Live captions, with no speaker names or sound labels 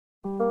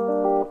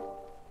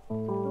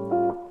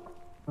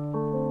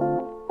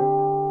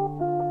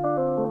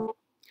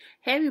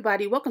Hey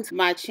everybody, welcome to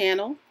my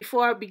channel.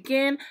 Before I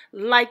begin,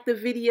 like the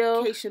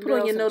video, put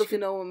on your notification to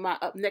know when my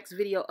next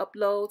video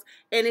uploads.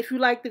 And if you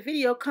like the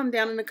video, come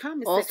down in the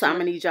comments section. Also, I'm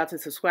going to need y'all to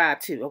subscribe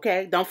too,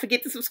 okay? Don't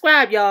forget to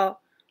subscribe, y'all.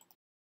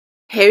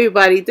 Hey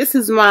everybody, this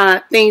is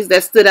my things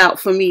that stood out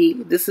for me.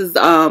 This is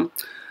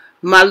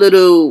my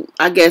little,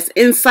 I guess,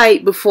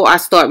 insight before I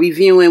start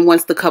reviewing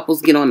once the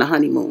couples get on the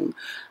honeymoon.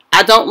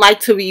 I don't like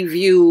to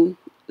review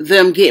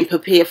them getting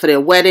prepared for their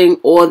wedding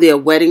or their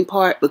wedding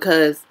part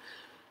because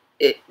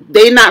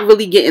they're not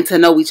really getting to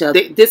know each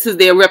other. This is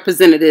their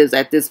representatives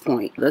at this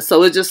point.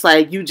 So it's just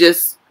like you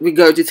just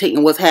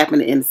regurgitating what's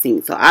happening in the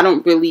scene. So I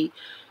don't really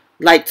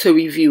like to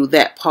review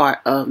that part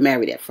of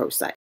Married at First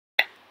Sight.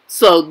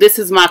 So this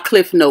is my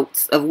cliff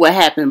notes of what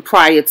happened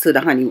prior to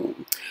the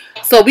honeymoon.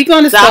 So we're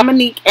going to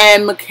Dominique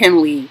and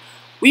Mckinley.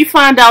 We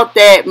find out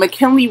that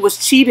Mckinley was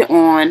cheated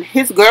on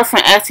his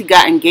girlfriend as he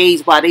got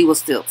engaged while they were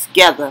still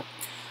together.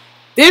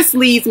 This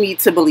leads me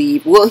to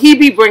believe, will he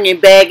be bringing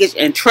baggage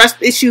and trust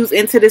issues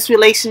into this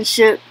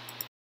relationship?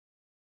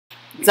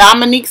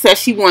 Dominique says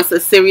she wants a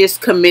serious,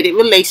 committed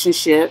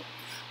relationship.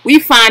 We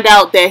find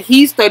out that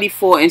he's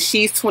 34 and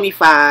she's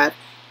 25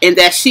 and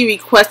that she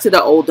requested an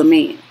older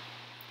man.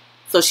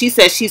 So she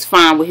says she's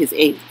fine with his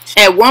age.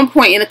 At one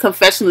point in the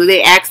confessional,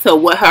 they asked her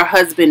what her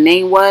husband's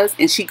name was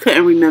and she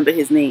couldn't remember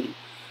his name,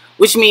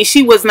 which means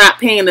she was not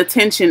paying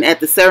attention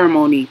at the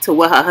ceremony to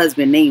what her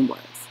husband's name was.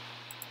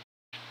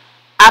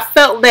 I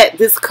felt that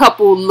this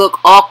couple looked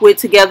awkward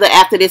together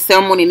after their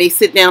ceremony and they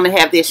sit down and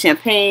have their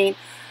champagne.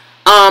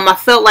 I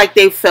felt like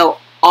they felt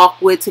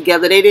awkward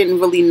together. They didn't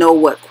really know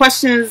what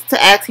questions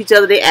to ask each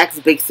other. They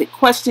asked basic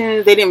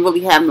questions. They didn't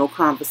really have no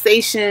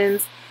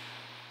conversations.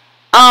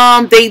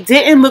 They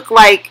didn't look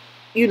like,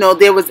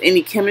 there was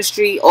any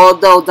chemistry,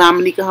 although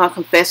Dominique in her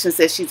confession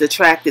says she's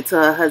attracted to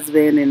her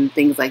husband and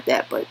things like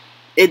that. But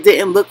it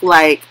didn't look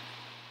like,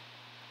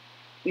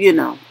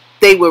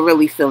 they were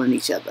really feeling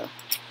each other.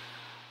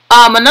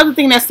 Another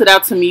thing that stood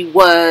out to me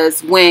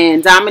was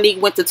when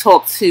Dominique went to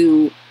talk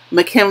to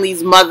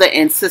Mckinley's mother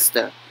and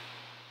sister.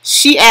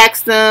 She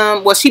asked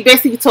them, she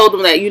basically told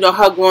them that,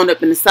 her growing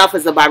up in the South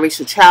as a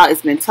biracial child,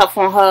 it's been tough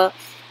on her.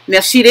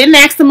 Now, she didn't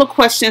ask them a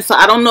question, so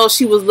I don't know if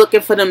she was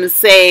looking for them to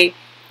say,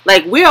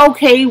 like, we're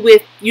okay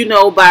with,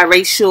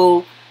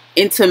 biracial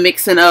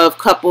intermixing of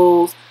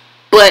couples.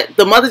 But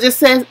the mother just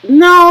says,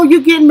 no,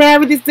 you get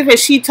married, it's different.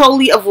 She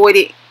totally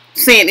avoided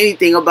saying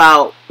anything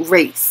about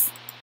race.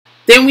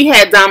 Then we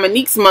had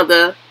Dominique's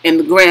mother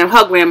and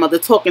her grandmother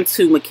talking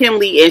to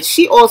Mckinley, and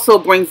she also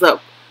brings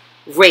up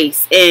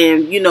race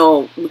and,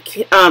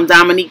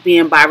 Dominique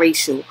being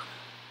biracial.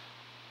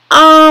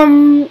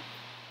 I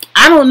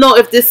don't know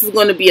if this is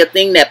going to be a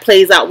thing that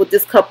plays out with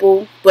this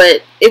couple,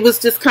 but it was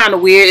just kind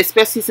of weird,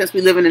 especially since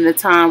we're living in a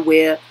time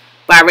where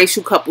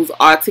biracial couples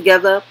are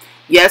together.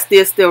 Yes,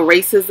 there's still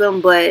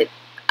racism, but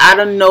I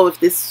don't know if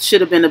this should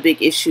have been a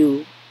big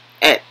issue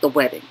at the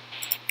wedding.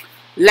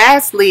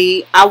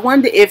 Lastly, I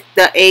wonder if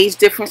the age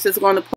difference is going to play.